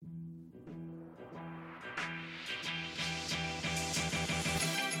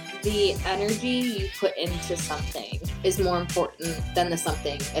The energy you put into something is more important than the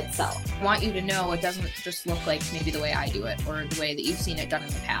something itself. I want you to know it doesn't just look like maybe the way I do it or the way that you've seen it done in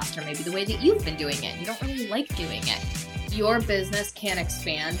the past or maybe the way that you've been doing it. You don't really like doing it. Your business can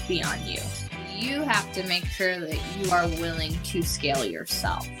expand beyond you. You have to make sure that you are willing to scale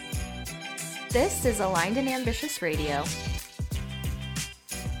yourself. This is Aligned and Ambitious Radio.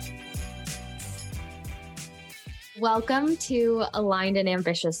 Welcome to Aligned and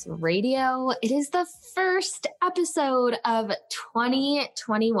Ambitious Radio. It is the first episode of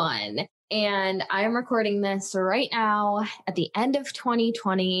 2021, and I am recording this right now at the end of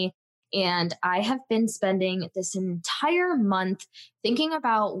 2020, and I have been spending this entire month thinking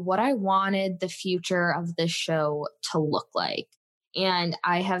about what I wanted the future of this show to look like. And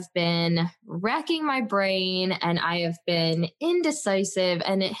I have been racking my brain and I have been indecisive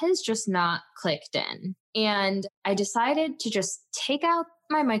and it has just not clicked in. And I decided to just take out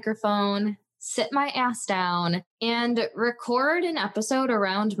my microphone, sit my ass down, and record an episode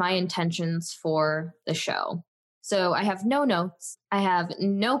around my intentions for the show. So I have no notes. I have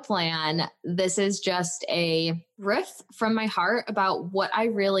no plan. This is just a riff from my heart about what I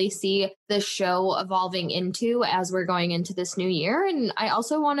really see the show evolving into as we're going into this new year. And I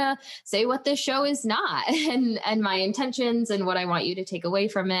also want to say what this show is not and my intentions and what I want you to take away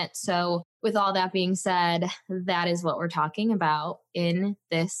from it. So with all that being said, that is what we're talking about in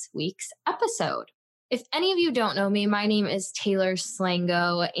this week's episode. If any of you don't know me, my name is Taylor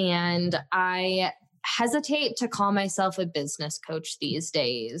Slango, and I hesitate to call myself a business coach these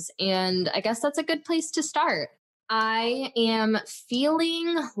days. And I guess that's a good place to start. I am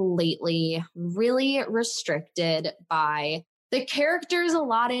feeling lately really restricted by the characters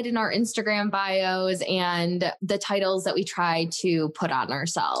allotted in our Instagram bios and the titles that we try to put on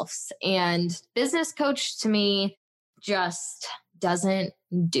ourselves. And business coach to me just doesn't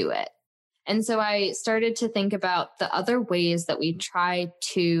do it. And so I started to think about the other ways that we try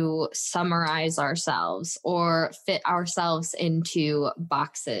to summarize ourselves or fit ourselves into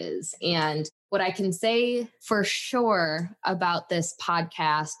boxes. And what I can say for sure about this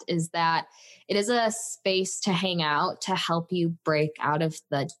podcast is that it is a space to hang out to help you break out of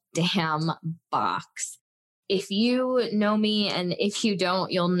the damn box. If you know me, and if you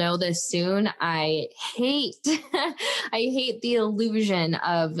don't, you'll know this soon. I hate the illusion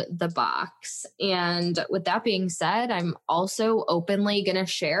of the box. And with that being said, I'm also openly going to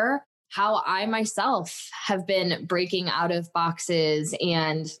share how I myself have been breaking out of boxes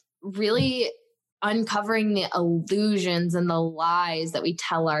and really uncovering the illusions and the lies that we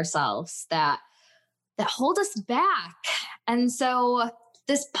tell ourselves that hold us back. And so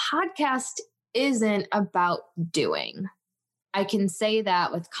this podcast isn't about doing. I can say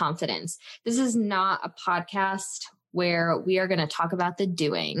that with confidence. This is not a podcast where we are going to talk about the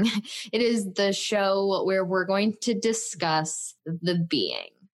doing. It is the show where we're going to discuss the being.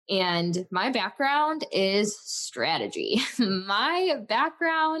 And my background is strategy. My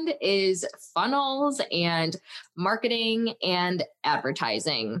background is funnels and marketing and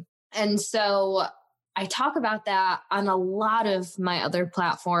advertising. And so I talk about that on a lot of my other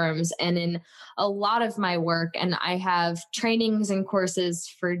platforms and in a lot of my work. And I have trainings and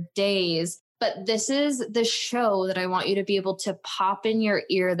courses for days. But this is the show that I want you to be able to pop in your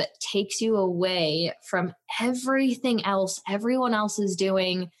ear that takes you away from everything else everyone else is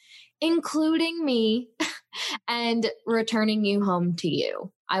doing, including me, and returning you home to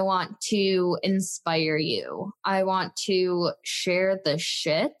you. I want to inspire you. I want to share the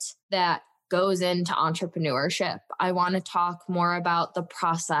shit that goes into entrepreneurship. I want to talk more about the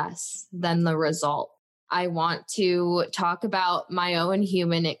process than the result. I want to talk about my own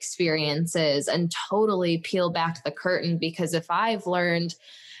human experiences and totally peel back the curtain, because if I've learned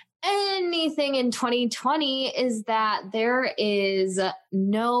anything in 2020 is that there is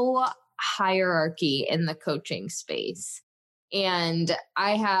no hierarchy in the coaching space. And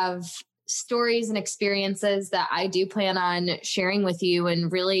I have stories and experiences that I do plan on sharing with you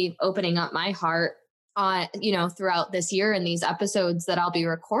and really opening up my heart on, throughout this year and these episodes that I'll be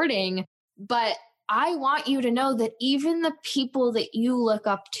recording. But I want you to know that even the people that you look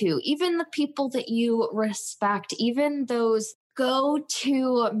up to, even the people that you respect, even those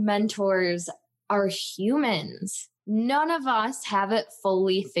go-to mentors are humans. None of us have it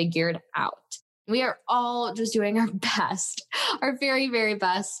fully figured out. We are all just doing our best, our very, very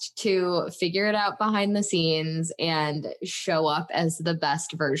best to figure it out behind the scenes and show up as the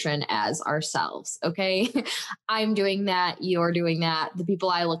best version as ourselves. Okay. I'm doing that. You're doing that. The people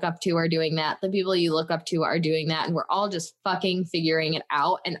I look up to are doing that. The people you look up to are doing that. And we're all just fucking figuring it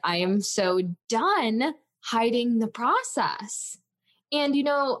out. And I am so done hiding the process. And,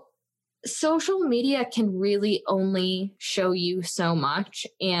 social media can really only show you so much.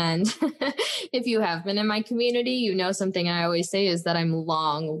 And if you have been in my community, you know, something I always say is that I'm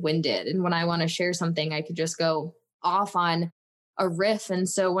long-winded. And when I want to share something, I could just go off on a riff. And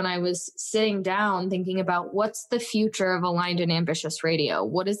so when I was sitting down thinking about what's the future of Aligned and Ambitious Radio,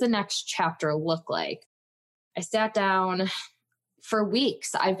 what does the next chapter look like? I sat down. For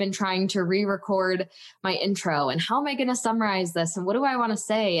weeks, I've been trying to re-record my intro and how am I going to summarize this? And what do I want to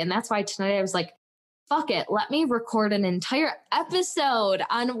say? And that's why tonight I was like, fuck it. Let me record an entire episode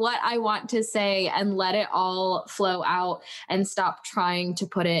on what I want to say and let it all flow out and stop trying to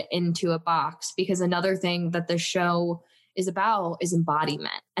put it into a box. Because another thing that the show is about is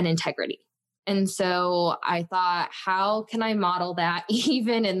embodiment and integrity. And so I thought, how can I model that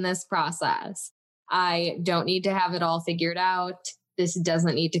even in this process? I don't need to have it all figured out. This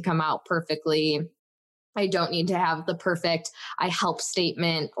doesn't need to come out perfectly. I don't need to have the perfect I help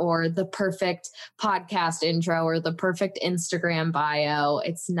statement or the perfect podcast intro or the perfect Instagram bio.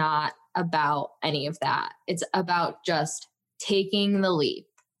 It's not about any of that. It's about just taking the leap,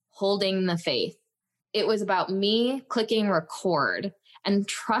 holding the faith. It was about me clicking record and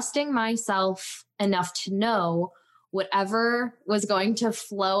trusting myself enough to know whatever was going to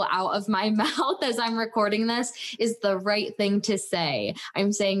flow out of my mouth as I'm recording this is the right thing to say.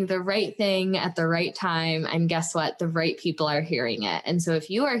 I'm saying the right thing at the right time. And guess what? The right people are hearing it. And so if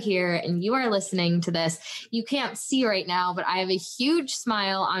you are here and you are listening to this, you can't see right now, but I have a huge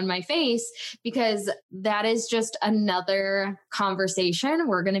smile on my face because that is just another conversation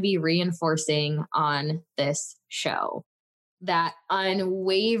we're going to be reinforcing on this show. That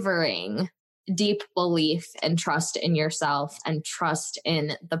unwavering deep belief and trust in yourself and trust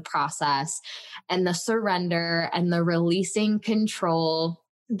in the process and the surrender and the releasing control,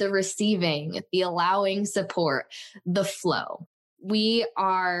 the receiving, the allowing support, the flow. We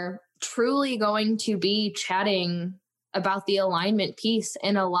are truly going to be chatting about the alignment piece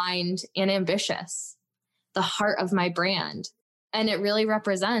in Aligned and Ambitious, the heart of my brand. And it really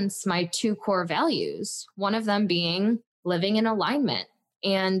represents my two core values, one of them being living in alignment.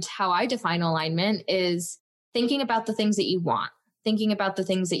 And how I define alignment is thinking about the things that you want, thinking about the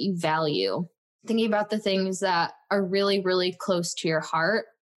things that you value, thinking about the things that are really, really close to your heart,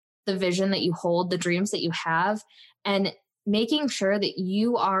 the vision that you hold, the dreams that you have, and making sure that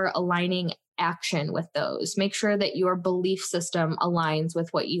you are aligning action with those. Make sure that your belief system aligns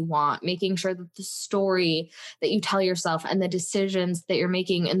with what you want, making sure that the story that you tell yourself and the decisions that you're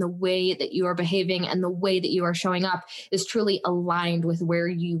making and the way that you are behaving and the way that you are showing up is truly aligned with where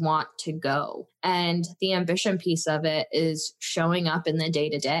you want to go. And the ambition piece of it is showing up in the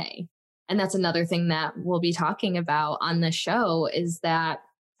day-to-day. And that's another thing that we'll be talking about on the show is that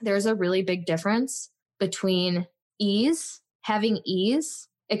there's a really big difference between ease, having ease,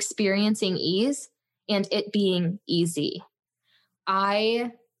 experiencing ease, and it being easy.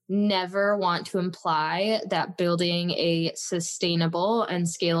 I never want to imply that building a sustainable and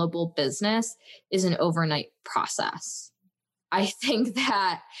scalable business is an overnight process. I think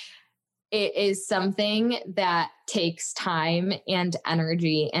that it is something that takes time and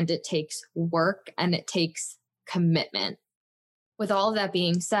energy, and it takes work and it takes commitment. With all of that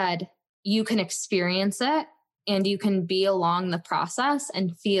being said, you can experience it and you can be along the process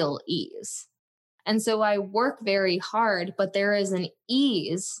and feel ease. And so I work very hard, but there is an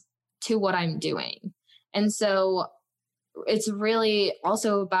ease to what I'm doing. And so it's really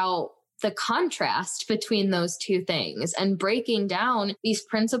also about the contrast between those two things and breaking down these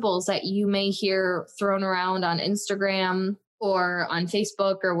principles that you may hear thrown around on Instagram or on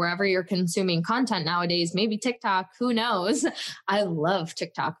Facebook or wherever you're consuming content nowadays, maybe TikTok, who knows? I love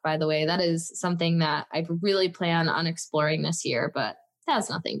TikTok, by the way. That is something that I really plan on exploring this year, but that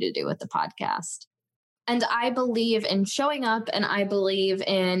has nothing to do with the podcast. And I believe in showing up and I believe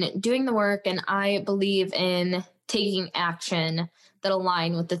in doing the work and I believe in taking action that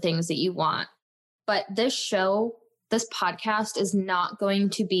align with the things that you want. But this show, this podcast is not going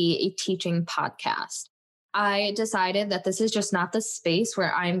to be a teaching podcast. I decided that this is just not the space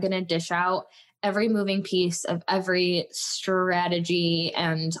where I'm going to dish out every moving piece of every strategy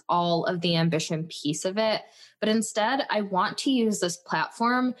and all of the ambition piece of it. But instead, I want to use this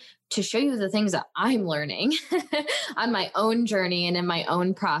platform to show you the things that I'm learning on my own journey and in my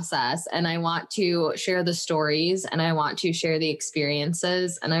own process. And I want to share the stories and I want to share the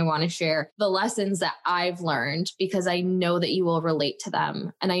experiences and I want to share the lessons that I've learned because I know that you will relate to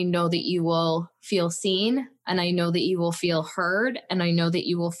them. And I know that you will feel seen and I know that you will feel heard and I know that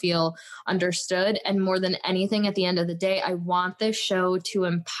you will feel understood. And more than anything, at the end of the day, I want this show to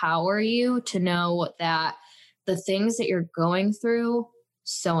empower you to know that the things that you're going through,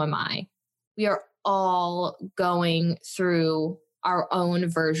 so am I. We are all going through our own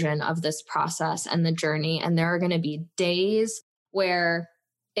version of this process and the journey. And there are going to be days where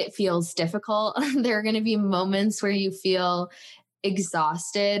it feels difficult. There are going to be moments where you feel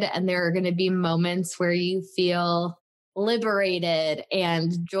exhausted, and there are going to be moments where you feel liberated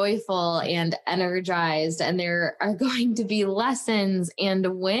and joyful and energized. And there are going to be lessons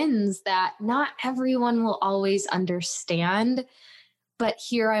and wins that not everyone will always understand. But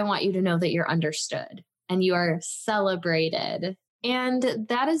here I want you to know that you're understood and you are celebrated. And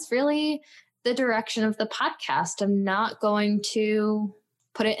that is really the direction of the podcast. I'm not going to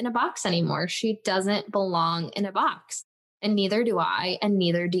put it in a box anymore. She doesn't belong in a box. And neither do I, and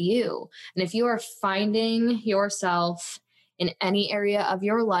neither do you. And if you are finding yourself in any area of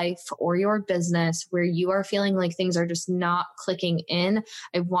your life or your business where you are feeling like things are just not clicking in,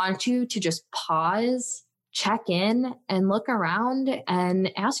 I want you to just pause, check in, and look around and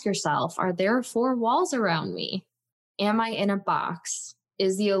ask yourself, are there four walls around me? Am I in a box?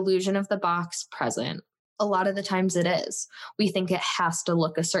 Is the illusion of the box present? A lot of the times it is. We think it has to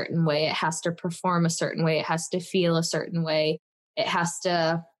look a certain way. It has to perform a certain way. It has to feel a certain way. It has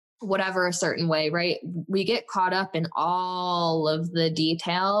to whatever a certain way, right? We get caught up in all of the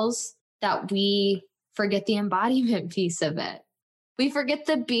details that we forget the embodiment piece of it. We forget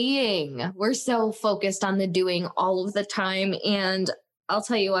the being. We're so focused on the doing all of the time. And I'll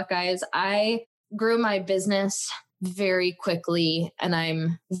tell you what, guys, I grew my business very quickly, and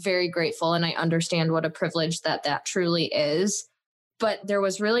I'm very grateful, and I understand what a privilege that truly is. But there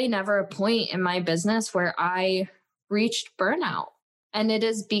was really never a point in my business where I reached burnout. And it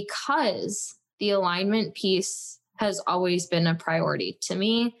is because the alignment piece has always been a priority to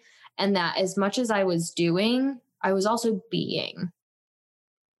me, and that as much as I was doing, I was also being.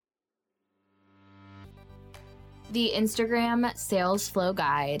 The Instagram Sales Flow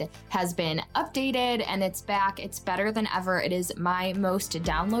Guide has been updated and it's back. It's better than ever. It is my most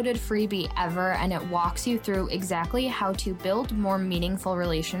downloaded freebie ever, and it walks you through exactly how to build more meaningful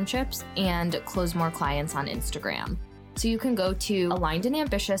relationships and close more clients on Instagram. So you can go to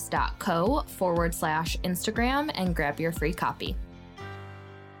alignedandambitious.co/Instagram and grab your free copy.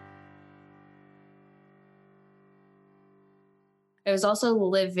 I was also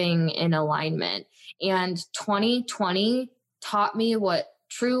living in alignment, and 2020 taught me what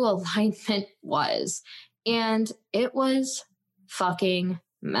true alignment was, and it was fucking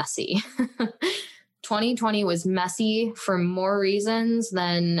messy. 2020 was messy for more reasons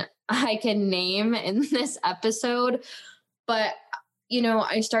than I can name in this episode, but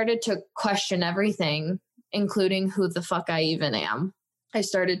I started to question everything, including who the fuck I even am. I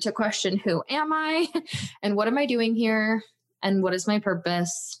started to question, who am I and what am I doing here? And what is my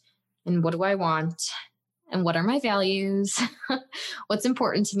purpose? And what do I want? And what are my values? What's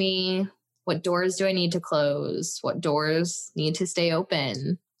important to me? What doors do I need to close? What doors need to stay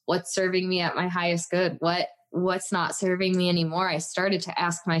open? What's serving me at my highest good? What's not serving me anymore? I started to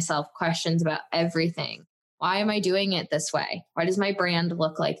ask myself questions about everything. Why am I doing it this way? Why does my brand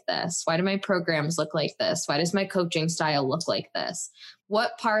look like this? Why do my programs look like this? Why does my coaching style look like this?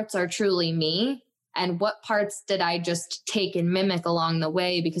 What parts are truly me? And what parts did I just take and mimic along the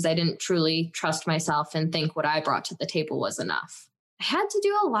way because I didn't truly trust myself and think what I brought to the table was enough? I had to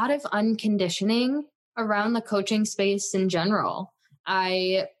do a lot of unconditioning around the coaching space in general.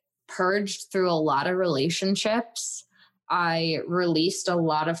 I purged through a lot of relationships. I released a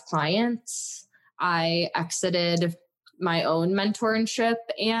lot of clients. I exited my own mentorship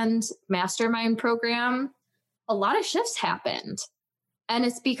and mastermind program. A lot of shifts happened. And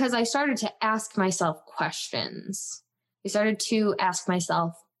it's because I started to ask myself questions. I started to ask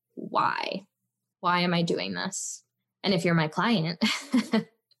myself, why? Why am I doing this? And if you're my client,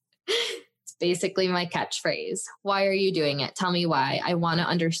 it's basically my catchphrase. Why are you doing it? Tell me why. I want to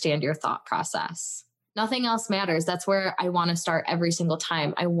understand your thought process. Nothing else matters. That's where I want to start every single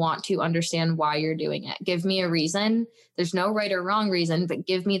time. I want to understand why you're doing it. Give me a reason. There's no right or wrong reason, but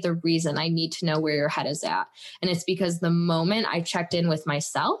give me the reason. I need to know where your head is at. And it's because the moment I checked in with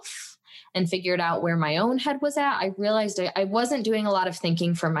myself and figured out where my own head was at, I realized I wasn't doing a lot of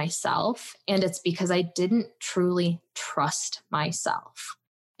thinking for myself. And it's because I didn't truly trust myself.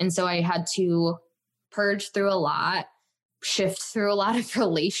 And so I had to purge through a lot, shift through a lot of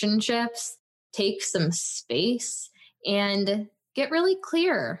relationships, take some space, and get really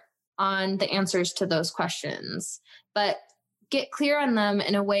clear on the answers to those questions, but get clear on them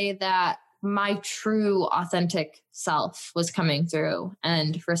in a way that my true authentic self was coming through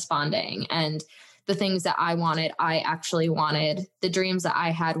and responding. And the things that I wanted, I actually wanted. The dreams that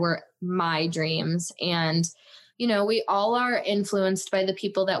I had were my dreams. And, we all are influenced by the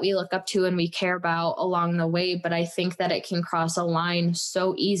people that we look up to and we care about along the way. But I think that it can cross a line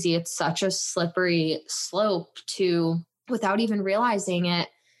so easy. It's such a slippery slope to, without even realizing it,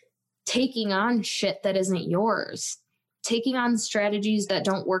 taking on shit that isn't yours, taking on strategies that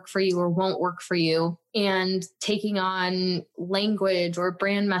don't work for you or won't work for you, and taking on language or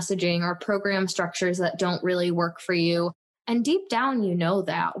brand messaging or program structures that don't really work for you. And deep down,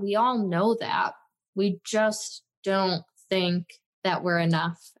 that. We all know that. We just don't think that we're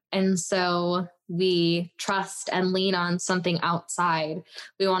enough. And so we trust and lean on something outside.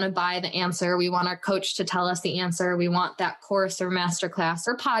 We want to buy the answer. We want our coach to tell us the answer. We want that course or masterclass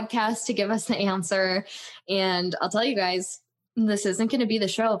or podcast to give us the answer. And I'll tell you guys, this isn't going to be the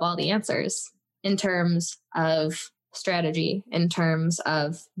show of all the answers in terms of strategy, in terms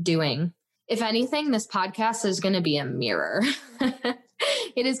of doing. If anything, this podcast is going to be a mirror.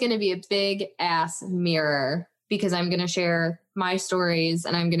 It is going to be a big ass mirror, because I'm going to share my stories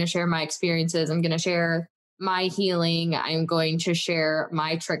and I'm going to share my experiences. I'm going to share my healing. I'm going to share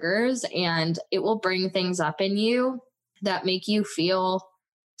my triggers, and it will bring things up in you that make you feel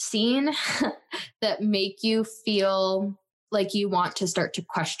seen, that make you feel like you want to start to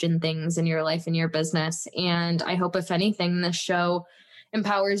question things in your life and your business. And I hope, if anything, this show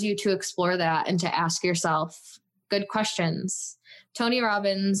empowers you to explore that and to ask yourself good questions. Tony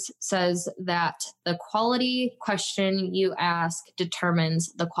Robbins says that the quality question you ask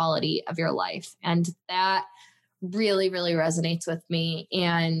determines the quality of your life. And that really, really resonates with me.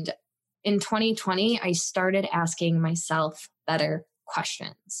 And in 2020, I started asking myself better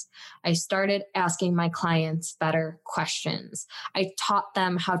questions. I started asking my clients better questions. I taught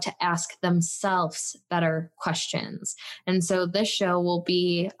them how to ask themselves better questions. And so this show will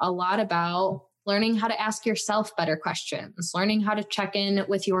be a lot about learning how to ask yourself better questions, learning how to check in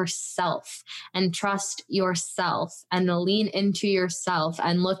with yourself and trust yourself and lean into yourself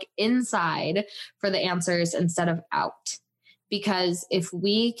and look inside for the answers instead of out. Because if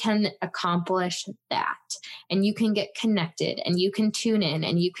we can accomplish that, and you can get connected and you can tune in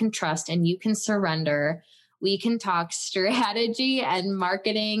and you can trust and you can surrender, we can talk strategy and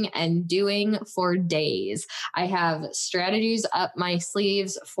marketing and doing for days. I have strategies up my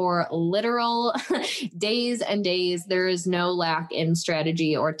sleeves for literal days and days. There is no lack in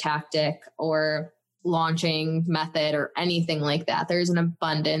strategy or tactic or launching method or anything like that. There's an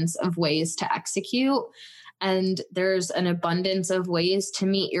abundance of ways to execute, and there's an abundance of ways to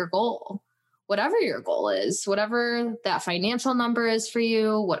meet your goal. Whatever your goal is, whatever that financial number is for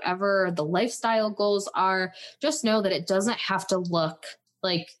you, whatever the lifestyle goals are, just know that it doesn't have to look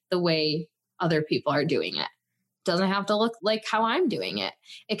like the way other people are doing it. It doesn't have to look like how I'm doing it.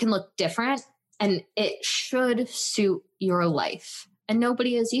 It can look different, and it should suit your life. And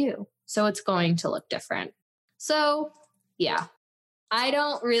nobody is you, so it's going to look different. So yeah, I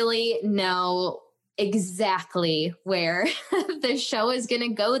don't really know exactly where the show is going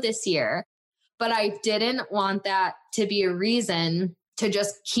to go this year. But I didn't want that to be a reason to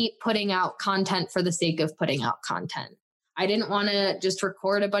just keep putting out content for the sake of putting out content. I didn't want to just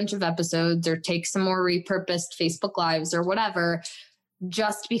record a bunch of episodes or take some more repurposed Facebook Lives or whatever,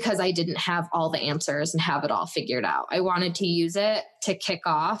 just because I didn't have all the answers and have it all figured out. I wanted to use it to kick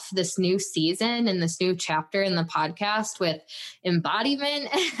off this new season and this new chapter in the podcast with embodiment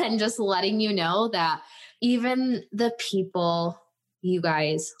and just letting you know that even the people you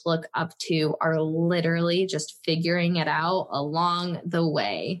guys look up to are literally just figuring it out along the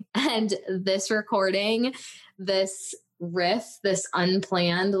way. And this recording, this riff, this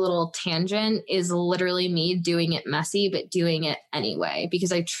unplanned little tangent is literally me doing it messy, but doing it anyway,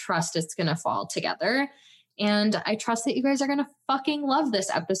 because I trust it's going to fall together. And I trust that you guys are going to fucking love this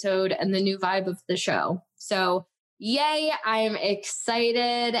episode and the new vibe of the show. So yay, I'm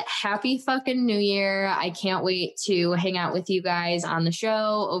excited. Happy fucking New Year. I can't wait to hang out with you guys on the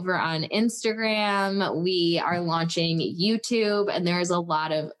show over on Instagram. We are launching YouTube, and there's a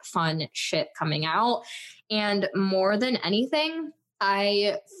lot of fun shit coming out. And more than anything,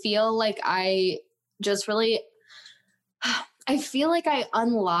 I feel like I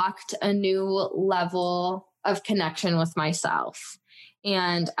unlocked a new level of connection with myself.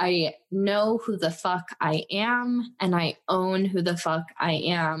 And I know who the fuck I am, and I own who the fuck I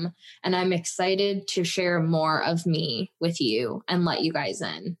am. And I'm excited to share more of me with you and let you guys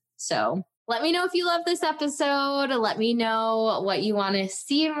in. So Let me know if you love this episode. Let me know what you want to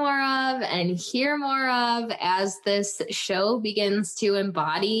see more of and hear more of as this show begins to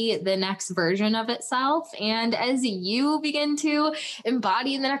embody the next version of itself, and as you begin to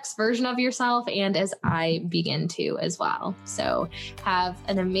embody the next version of yourself, and as I begin to as well. So have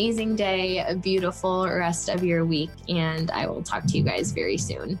an amazing day, a beautiful rest of your week, and I will talk to you guys very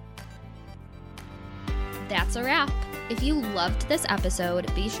soon. That's a wrap. If you loved this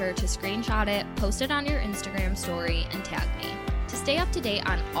episode, be sure to screenshot it, post it on your Instagram story, and tag me. To stay up to date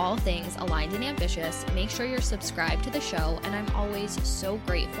on all things Aligned and Ambitious, make sure you're subscribed to the show, and I'm always so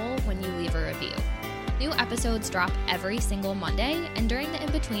grateful when you leave a review. New episodes drop every single Monday, and during the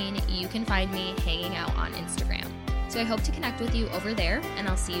in-between, you can find me hanging out on Instagram. So I hope to connect with you over there, and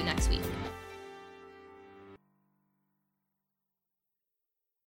I'll see you next week.